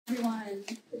Everyone.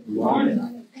 Good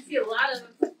morning. I see a lot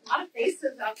of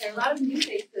faces out there, a lot of new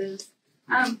faces.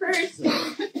 First,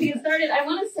 to get started, I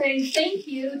want to say thank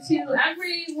you to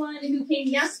everyone who came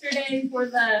yesterday for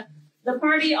the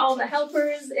party, all the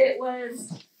helpers. It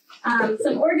was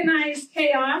some organized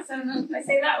chaos. I don't know if I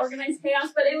say that, organized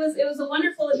chaos, but it was a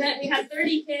wonderful event. We had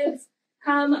 30 kids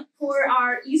come for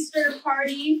our Easter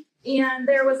party, and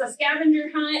there was a scavenger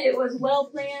hunt. It was well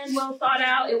planned, well thought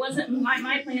out. It wasn't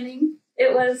my planning.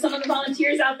 It was some of the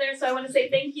volunteers out there, so I want to say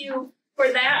thank you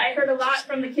for that. I heard a lot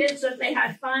from the kids that they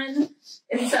had fun,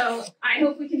 and so I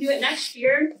hope we can do it next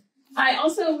year. I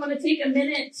also want to take a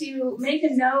minute to make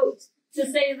a note to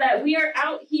say that we are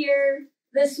out here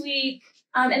this week,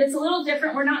 and it's a little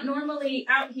different. We're not normally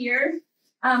out here.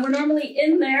 We're normally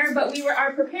in there, but we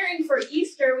are preparing for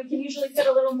Easter. We can usually fit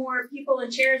a little more people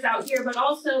and chairs out here, but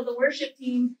also the worship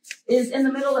team is in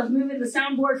the middle of moving the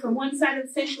soundboard from one side of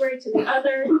the sanctuary to the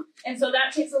other, and so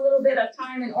that takes a little bit of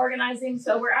time and organizing,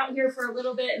 so we're out here for a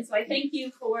little bit, and so I thank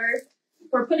you for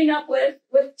putting up with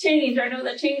change. I know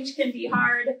that change can be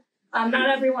hard. Not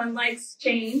everyone likes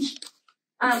change.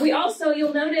 We also,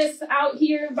 you'll notice out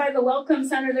here by the Welcome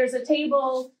Center, there's a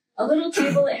table, a little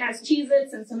table. It has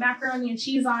Cheez-Its and some macaroni and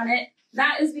cheese on it.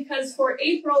 That is because for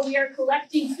April, we are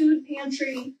collecting food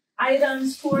pantry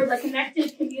items for the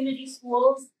Connected Community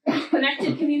Schools.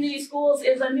 Connected Community Schools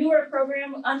is a newer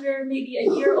program, under maybe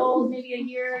a year old, maybe a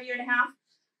year and a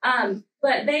half.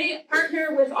 But they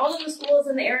partner with all of the schools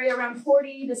in the area, around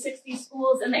 40 to 60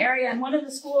 schools in the area. And one of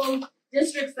the school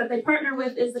districts that they partner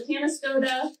with is the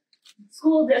Canastota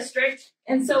School District.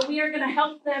 And so we are going to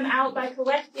help them out by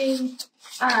collecting,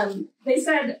 they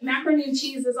said macaroni and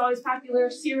cheese is always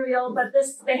popular cereal, but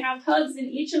they have hubs in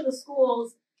each of the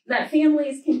schools that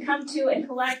families can come to and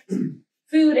collect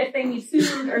food if they need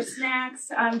food or snacks,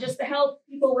 just to help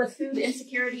people with food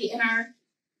insecurity in our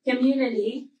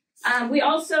community. We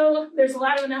also, there's a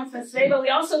lot of announcements today, but we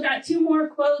also got 2 more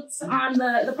quotes on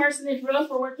the parsonage roof.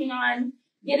 We're working on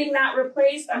getting that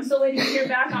replaced. I'm still waiting to hear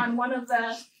back on one of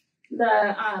the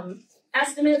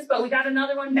estimates, but we got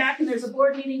another one back, and there's a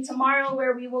board meeting tomorrow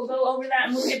where we will go over that,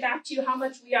 and we'll get back to you how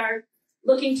much we are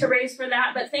looking to raise for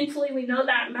that. But thankfully, we know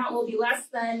that amount will be less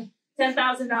than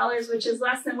 $10,000, which is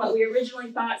less than what we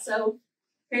originally thought. So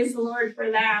praise the Lord for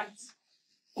that.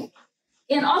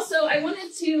 And also, I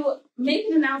wanted to make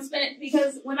an announcement,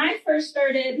 because when I first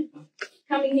started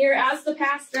coming here as the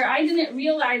pastor, I didn't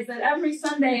realize that every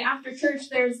Sunday after church,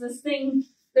 there's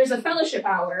a fellowship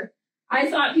hour. I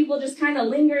thought people just kind of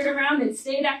lingered around and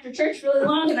stayed after church really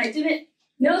long, and I didn't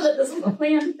know that this was a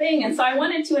planned thing. And so I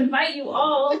wanted to invite you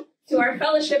all to our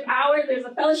fellowship hour. There's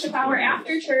a fellowship hour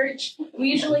after church. We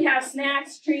usually have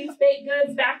snacks, treats, baked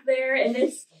goods back there, and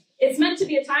it's meant to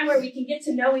be a time where we can get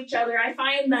to know each other. I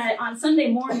find that on Sunday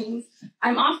mornings,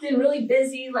 I'm often really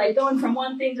busy, like going from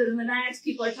one thing to the next.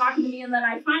 People are talking to me, and then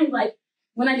I find, like,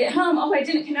 when I get home, I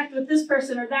didn't connect with this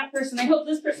person or that person. I hope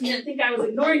this person didn't think I was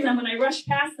ignoring them when I rushed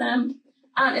past them.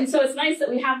 And so it's nice that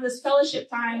we have this fellowship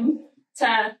time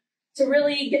to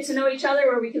really get to know each other,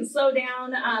 where we can slow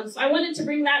down. So I wanted to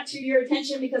bring that to your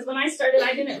attention, because when I started,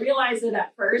 I didn't realize it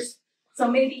at first. So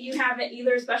maybe you haven't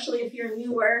either, especially if you're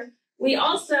newer. We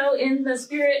also, in the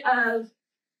spirit of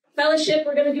fellowship,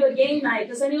 we're going to do a game night.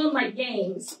 Does anyone like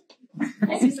games?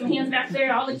 I see some hands back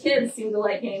there. All the kids seem to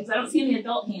like games. I don't see any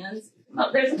adult hands. Oh,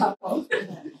 there's a couple.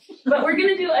 But we're going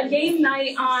to do a game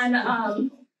night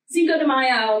on Cinco de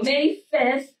Mayo, May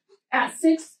 5th at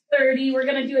 6:30. We're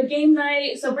going to do a game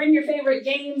night, so bring your favorite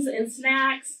games and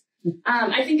snacks.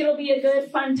 I think it'll be a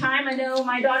good, fun time. I know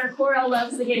my daughter Cora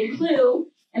loves the game Clue,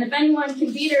 and if anyone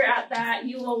can beat her at that,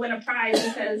 you will win a prize,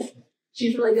 because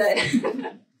she's really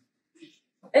good.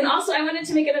 And also, I wanted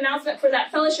to make an announcement for that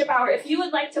fellowship hour. If you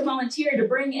would like to volunteer to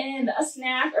bring in a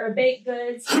snack or a baked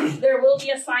goods, there will be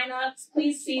a sign-up.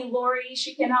 Please see Lori.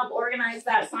 She can help organize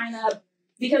that sign-up,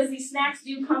 because these snacks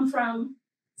do come from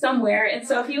somewhere. And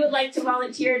so if you would like to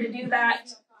volunteer to do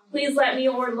that, please let me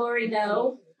or Lori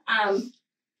know.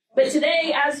 But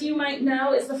today, as you might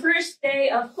know, is the first day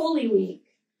of Holy Week.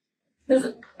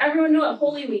 Does everyone know what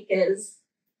Holy Week is?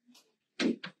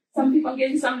 Some people are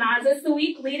getting some nods. It's the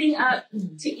week leading up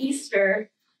to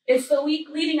Easter. It's the week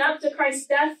leading up to Christ's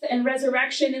death and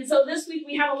resurrection. And so this week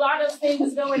we have a lot of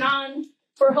things going on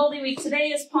for Holy Week. Today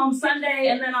is Palm Sunday,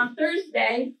 and then on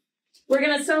Thursday, we're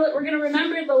going to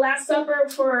remember the Last Supper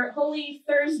for Holy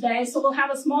Thursday. So we'll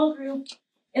have a small group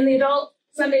in the adult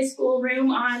Sunday school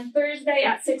room on Thursday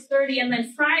at 6:30. And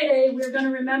then Friday, we're going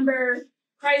to remember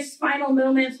Christ's final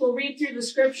moments. We'll read through the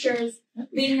scriptures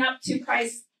leading up to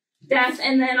Christ's death.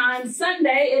 And then on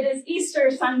Sunday, it is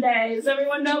Easter Sunday. Does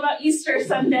everyone know about Easter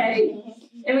Sunday?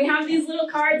 And we have these little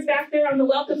cards back there on the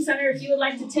Welcome Center if you would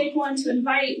like to take one to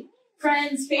invite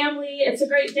friends, family. It's a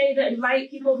great day to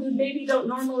invite people who maybe don't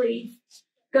normally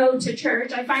go to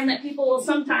church. I find that people will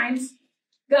sometimes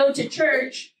go to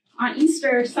church on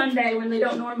Easter Sunday when they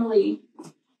don't normally.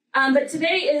 But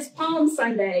today is Palm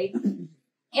Sunday.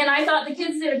 And I thought the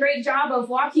kids did a great job of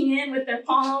walking in with their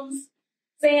palms,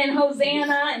 saying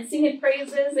Hosanna and singing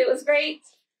praises. It was great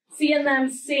seeing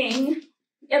them sing.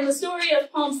 And the story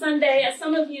of Palm Sunday, as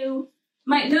some of you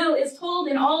might know, is told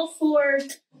in all four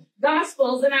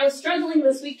Gospels. And I was struggling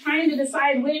this week trying to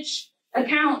decide which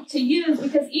account to use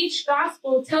because each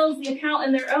Gospel tells the account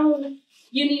in their own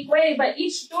unique way. But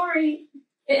each story,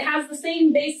 it has the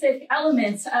same basic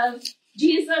elements of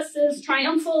Jesus'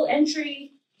 triumphal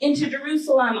entry into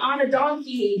Jerusalem on a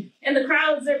donkey. And the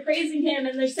crowds are praising him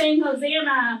and they're saying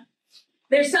Hosanna.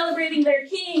 They're celebrating their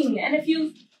king. And if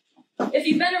you've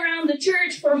been around the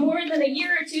church for more than a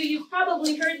year or two, you've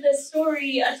probably heard this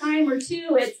story a time or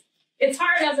two. It's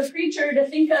hard as a preacher to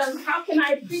think of how can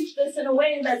I preach this in a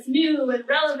way that's new and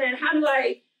relevant? How do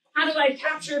I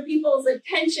capture people's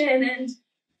attention?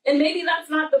 And maybe that's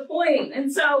not the point.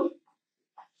 And so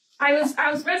I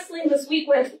was wrestling this week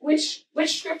with which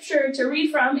scripture to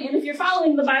read from. And if you're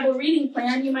following the Bible reading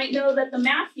plan, you might know that the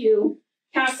Matthew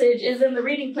passage is in the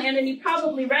reading plan, and you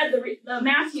probably read the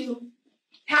Matthew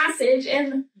passage.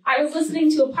 And I was listening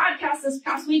to a podcast this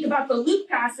past week about the Luke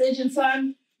passage, and so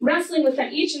I'm wrestling with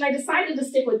them each, and I decided to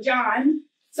stick with John.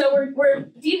 So we're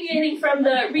deviating from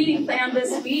the reading plan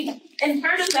this week, and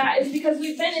part of that is because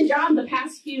we've been in John the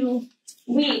past few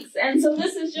weeks, and so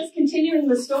this is just continuing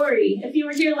the story. If you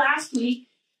were here last week,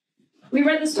 we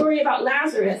read the story about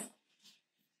Lazarus,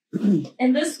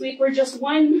 and this week we're just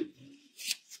one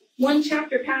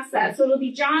chapter past that. So it'll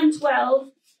be John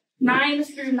 12, 9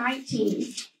 through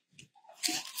 19.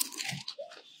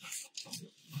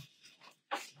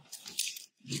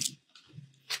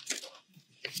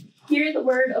 Hear the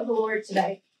word of the Lord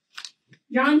today.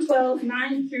 John 12,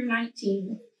 9 through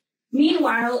 19.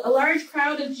 Meanwhile, a large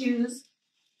crowd of Jews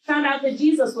found out that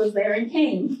Jesus was there and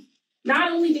came,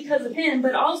 not only because of him,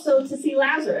 but also to see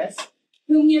Lazarus,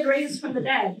 whom he had raised from the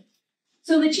dead.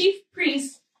 So the chief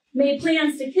priests made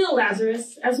plans to kill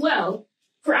Lazarus as well,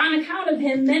 for on account of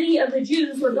him, many of the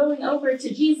Jews were going over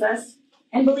to Jesus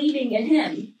and believing in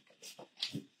him.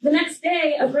 The next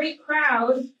day, a great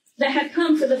crowd that had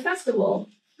come for the festival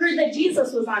heard that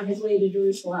Jesus was on his way to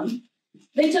Jerusalem.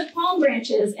 They took palm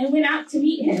branches and went out to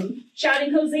meet him,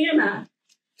 shouting, Hosanna!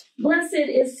 Blessed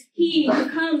is he who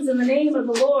comes in the name of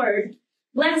the Lord.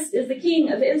 Blessed is the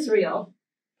King of Israel.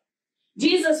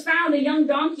 Jesus found a young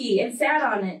donkey and sat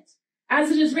on it.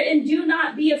 As it is written, do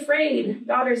not be afraid,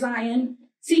 daughter Zion.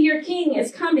 See, your king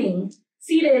is coming,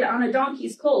 seated on a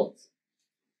donkey's colt.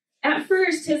 At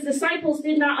first, his disciples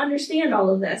did not understand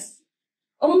all of this.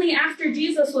 Only after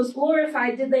Jesus was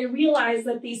glorified did they realize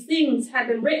that these things had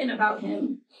been written about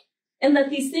him and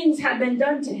that these things had been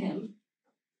done to him.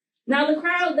 Now the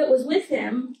crowd that was with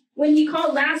him, when he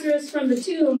called Lazarus from the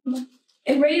tomb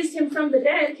and raised him from the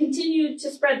dead, continued to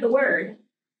spread the word.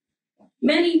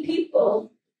 Many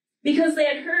people, because they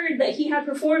had heard that he had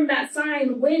performed that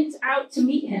sign, went out to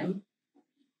meet him.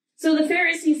 So the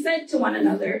Pharisees said to one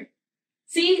another,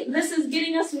 see, this is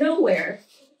getting us nowhere.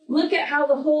 Look at how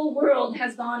the whole world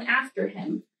has gone after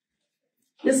him.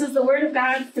 This is the word of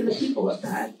God for the people of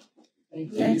God.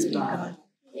 Thanks be to God.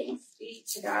 Thanks be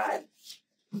to God.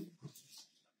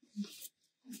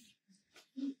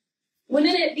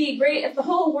 Wouldn't it be great if the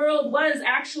whole world was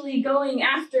actually going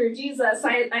after Jesus?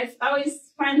 I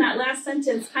always find that last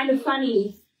sentence kind of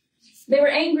funny. They were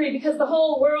angry because the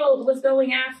whole world was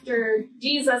going after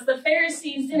Jesus. The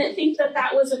Pharisees didn't think that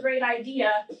that was a great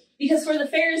idea, because for the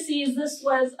Pharisees, this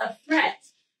was a threat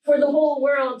for the whole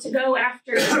world to go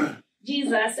after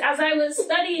Jesus. As I was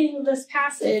studying this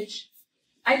passage,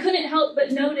 I couldn't help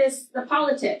but notice the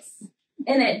politics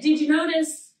in it. Did you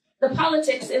notice the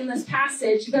politics in this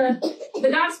passage? The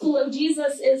gospel of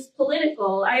Jesus is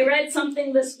political. I read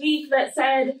something this week that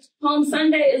said Palm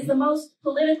Sunday is the most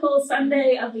political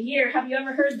Sunday of the year. Have you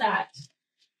ever heard that?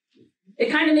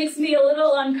 It kind of makes me a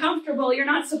little uncomfortable. You're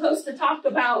not supposed to talk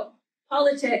about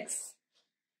politics.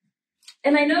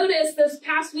 And I noticed this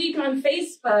past week on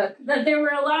Facebook that there were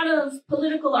a lot of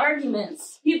political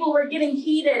arguments. People were getting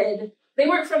heated. They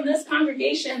weren't from this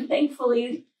congregation,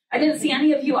 thankfully. I didn't see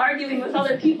any of you arguing with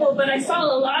other people, but I saw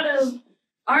a lot of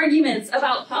arguments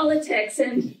about politics.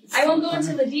 And I won't go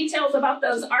into the details about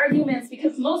those arguments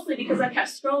mostly because I kept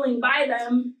scrolling by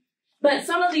them. But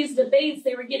some of these debates,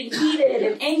 they were getting heated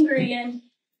and angry. And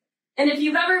And if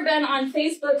you've ever been on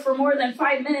Facebook for more than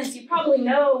 5 minutes, you probably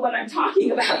know what I'm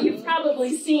talking about. You've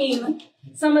probably seen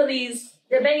some of these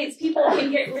debates. People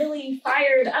can get really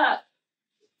fired up.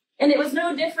 And it was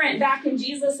no different back in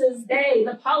Jesus's day.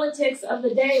 The politics of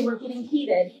the day were getting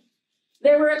heated.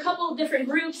 There were a couple of different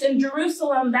groups in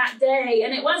Jerusalem that day,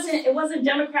 and it wasn't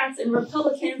Democrats and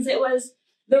Republicans. It was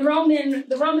the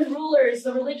Roman rulers,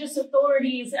 the religious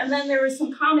authorities, and then there were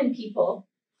some common people.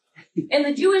 And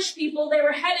the Jewish people, they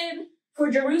were headed for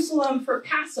Jerusalem for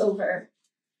Passover.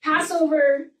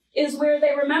 Passover is where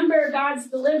they remember God's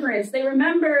deliverance. They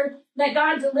remember that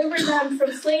God delivered them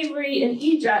from slavery in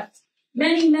Egypt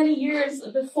many, many years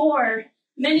before.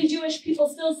 Many Jewish people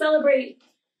still celebrate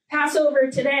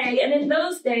Passover today. And in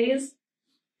those days,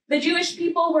 the Jewish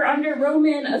people were under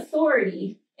Roman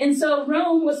authority. And so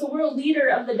Rome was the world leader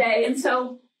of the day. And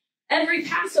so every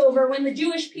Passover, when the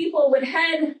Jewish people would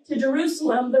head to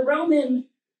Jerusalem, the Roman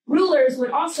rulers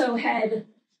would also head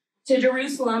to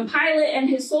Jerusalem. Pilate and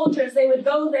his soldiers, they would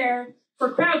go there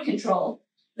for crowd control.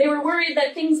 They were worried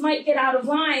that things might get out of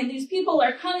line. These people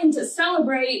are coming to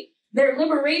celebrate their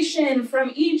liberation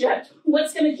from Egypt.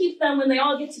 What's going to keep them when they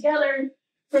all get together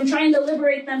from trying to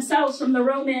liberate themselves from the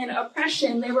Roman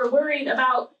oppression? They were worried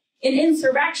about an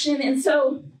insurrection, and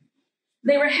so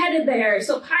they were headed there.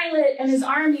 So Pilate and his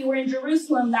army were in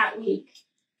Jerusalem that week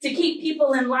to keep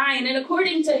people in line. And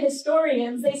according to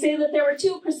historians, they say that there were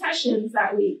 2 processions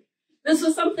that week. This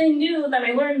was something new that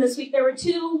I learned this week. There were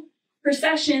 2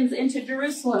 processions into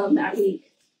Jerusalem that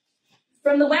week.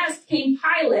 From the west came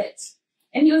Pilate,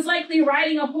 and he was likely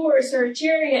riding a horse or a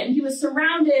chariot, and he was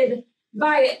surrounded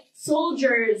by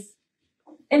soldiers,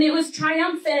 and it was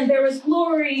triumphant. There was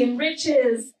glory and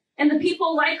riches, and the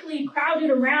people likely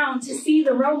crowded around to see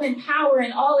the Roman power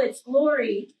in all its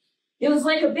glory. It was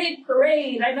like a big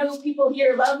parade. I know people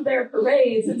here love their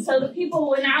parades, and so the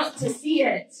people went out to see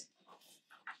it.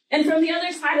 And from the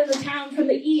other side of the town, from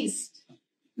the east,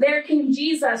 there came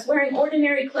Jesus wearing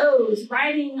ordinary clothes,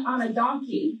 riding on a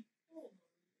donkey.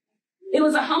 It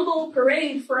was a humble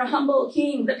parade for a humble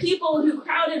king. The people who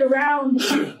crowded around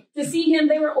to see him,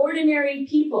 they were ordinary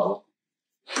people.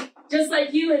 Just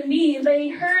like you and me, they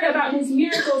heard about his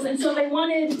miracles, and so they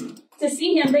wanted to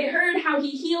see him. They heard how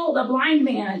he healed a blind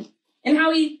man and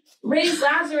how he raised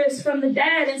Lazarus from the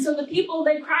dead. And so the people,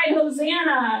 they cried,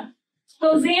 Hosanna,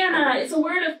 Hosanna. It's a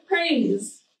word of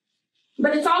praise,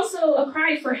 but it's also a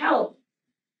cry for help.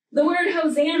 The word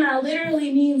Hosanna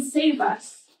literally means save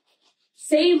us.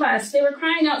 Save us. They were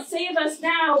crying out, save us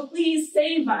now, please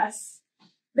save us.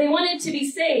 They wanted to be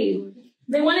saved.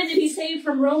 They wanted to be saved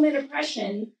from Roman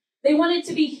oppression. They wanted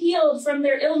to be healed from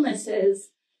their illnesses.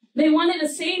 They wanted a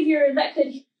savior that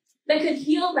could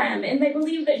heal them, and they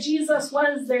believed that Jesus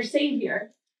was their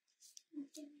savior.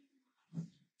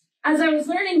 As I was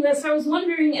learning this, I was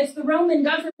wondering if the Roman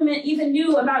government even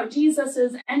knew about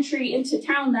Jesus's entry into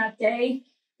town that day.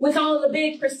 With all the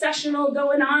big processional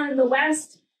going on in the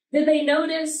West, did they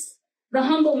notice the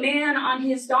humble man on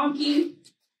his donkey?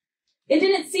 It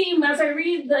didn't seem, as I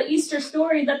read the Easter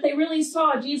story, that they really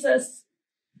saw Jesus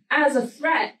as a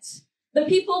threat. The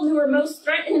people who were most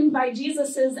threatened by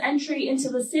Jesus's entry into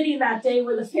the city that day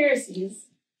were the Pharisees.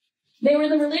 They were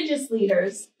the religious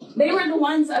leaders. They were the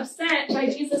ones upset by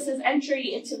Jesus's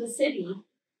entry into the city,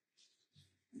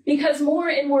 because more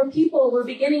and more people were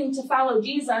beginning to follow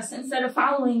Jesus instead of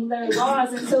following their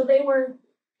laws, and so they were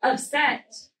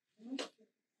upset.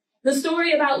 The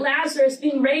story about Lazarus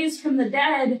being raised from the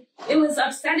dead, it was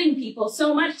upsetting people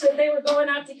so much that they were going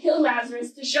out to kill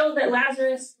Lazarus to show that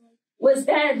Lazarus was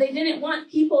dead. They didn't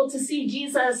want people to see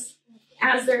Jesus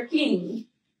as their king.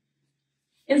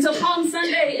 And so Palm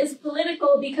Sunday is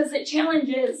political because it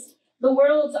challenges the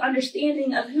world's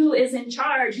understanding of who is in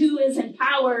charge, who is in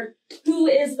power, who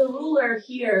is the ruler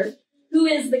here, who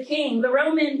is the king. The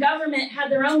Roman government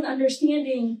had their own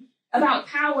understanding about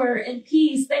power and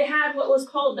peace. They had what was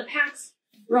called the Pax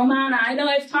Romana. I know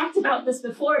I've talked about this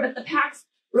before, but the Pax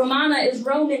Romana is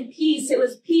Roman peace. It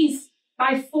was peace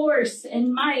by force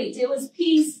and might. It was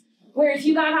peace where if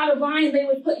you got out of line, they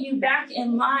would put you back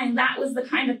in line. That was the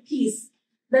kind of peace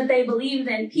that they believed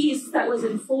in, peace that was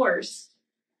enforced.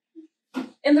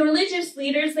 And the religious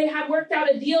leaders, they had worked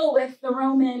out a deal with the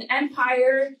Roman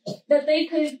Empire that they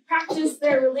could practice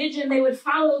their religion. They would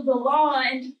follow the law,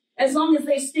 and as long as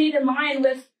they stayed in line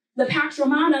with the Pax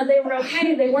Romana, they were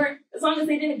okay. They weren't, as long as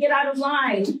they didn't get out of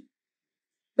line.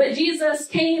 But Jesus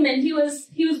came, and he was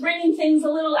bringing things a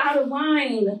little out of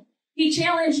line. He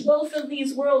challenged both of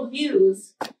these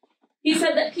worldviews. He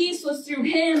said that peace was through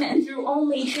him and through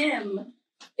only him.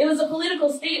 It was a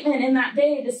political statement in that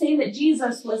day to say that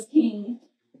Jesus was king.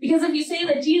 Because if you say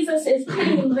that Jesus is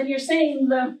king, then you're saying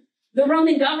the The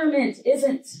Roman government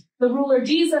isn't the ruler.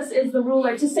 Jesus is the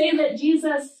ruler. To say that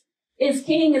Jesus is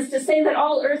king is to say that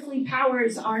all earthly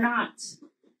powers are not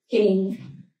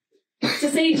king. To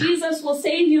say Jesus will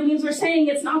save you means we're saying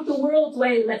it's not the world's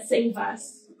way that saves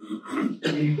us.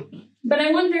 But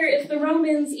I wonder if the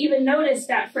Romans even noticed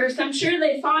at first. I'm sure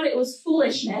they thought it was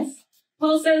foolishness.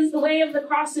 Paul says the way of the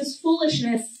cross is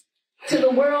foolishness to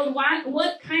the world.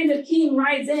 What kind of king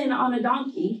rides in on a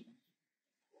donkey?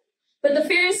 But the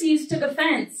Pharisees took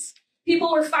offense.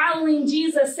 People were following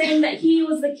Jesus, saying that he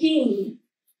was the king.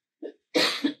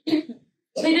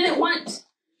 They didn't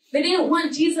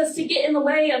want Jesus to get in the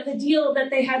way of the deal that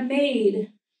they had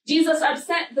made. Jesus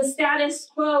upset the status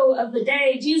quo of the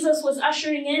day. Jesus was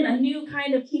ushering in a new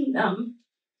kind of kingdom,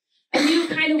 a new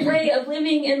kind of way of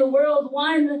living in the world,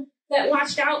 one that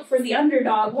watched out for the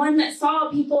underdog, one that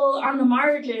saw people on the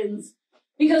margins.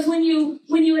 Because when you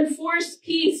enforce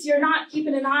peace, you're not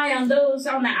keeping an eye on those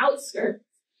on the outskirts.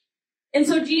 And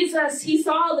so Jesus, he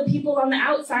saw the people on the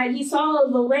outside. He saw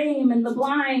the lame and the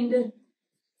blind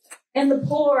and the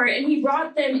poor, and he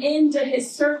brought them into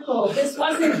his circle. This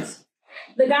wasn't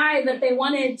the guy that they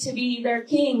wanted to be their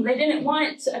king. They didn't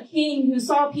want a king who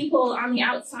saw people on the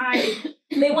outside.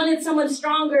 They wanted someone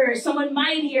stronger, someone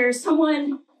mightier,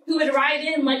 someone who would ride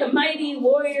in like a mighty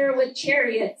warrior with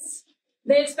chariots.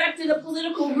 They expected a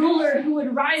political ruler who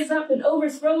would rise up and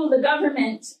overthrow the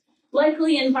government,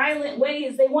 likely in violent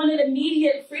ways. They wanted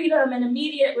immediate freedom and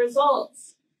immediate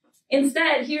results.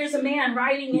 Instead, here's a man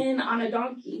riding in on a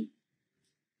donkey.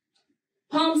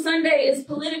 Palm Sunday is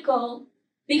political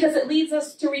because it leads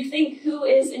us to rethink who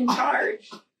is in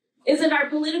charge. Is it our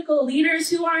political leaders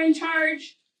who are in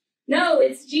charge? No,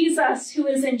 it's Jesus who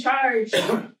is in charge.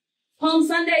 Palm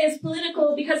Sunday is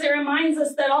political because it reminds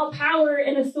us that all power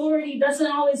and authority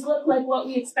doesn't always look like what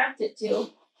we expect it to.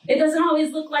 It doesn't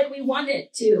always look like we want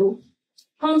it to.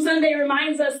 Palm Sunday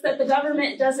reminds us that the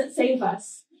government doesn't save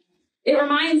us. It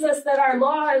reminds us that our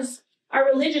laws, our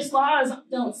religious laws,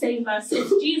 don't save us. It's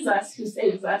Jesus who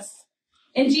saves us.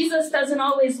 And Jesus doesn't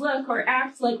always look or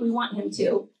act like we want him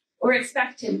to or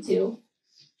expect him to.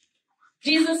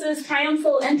 Jesus'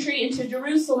 triumphal entry into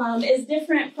Jerusalem is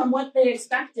different from what they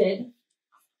expected.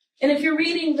 And if you're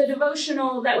reading the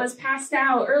devotional that was passed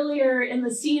out earlier in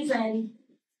the season,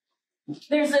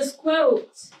 there's this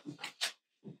quote.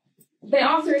 The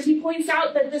author, he points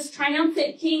out that this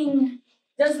triumphant king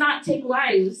does not take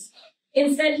lives.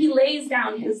 Instead, he lays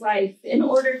down his life in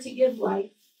order to give life.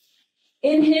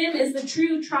 In him is the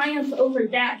true triumph over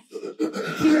death.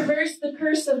 He reversed the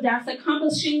curse of death,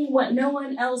 accomplishing what no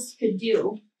one else could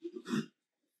do.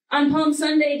 On Palm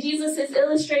Sunday, Jesus is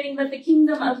illustrating that the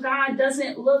kingdom of God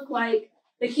doesn't look like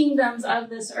the kingdoms of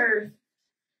this earth.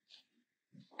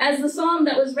 As the psalm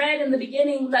that was read in the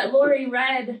beginning that Lori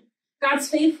read, God's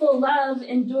faithful love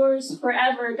endures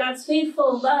forever. God's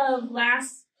faithful love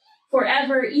lasts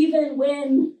forever, even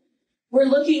when we're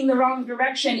looking the wrong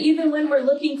direction. Even when we're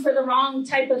looking for the wrong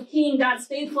type of king, God's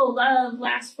faithful love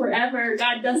lasts forever.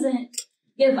 God doesn't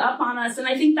give up on us. And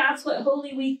I think that's what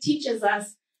Holy Week teaches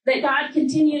us, that God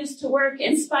continues to work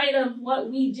in spite of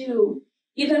what we do.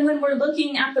 Even when we're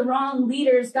looking at the wrong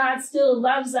leaders, God still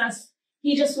loves us.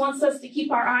 He just wants us to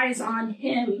keep our eyes on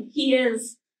him. He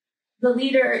is the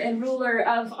leader and ruler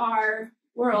of our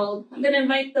world. I'm going to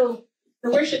invite the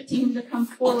worship team to come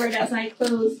forward as I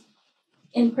close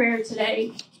in prayer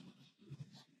today.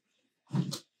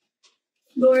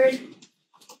 Lord,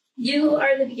 you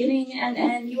are the beginning and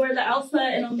end. You are the Alpha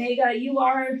and Omega. You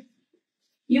are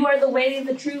the way,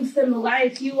 the truth, and the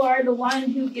life. You are the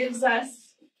one who gives us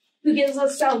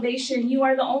salvation. You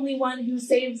are the only one who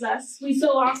saves us. We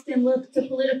so often look to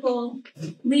political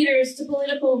leaders, to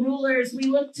political rulers. We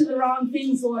look to the wrong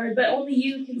things, Lord, but only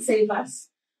you can save us.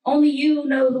 Only you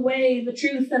know the way, the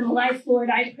truth, and the life,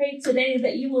 Lord. I pray today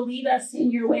that you will lead us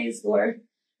in your ways, Lord,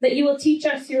 that you will teach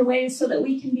us your ways so that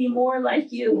we can be more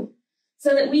like you,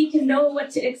 so that we can know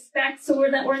what to expect, so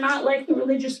that we're not like the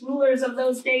religious rulers of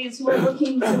those days who are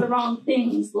looking to the wrong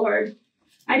things, Lord.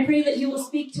 I pray that you will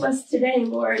speak to us today,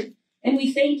 Lord, and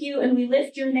we thank you and we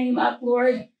lift your name up,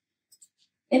 Lord,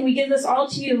 and we give this all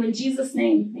to you in Jesus'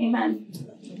 name. Amen.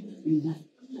 Amen.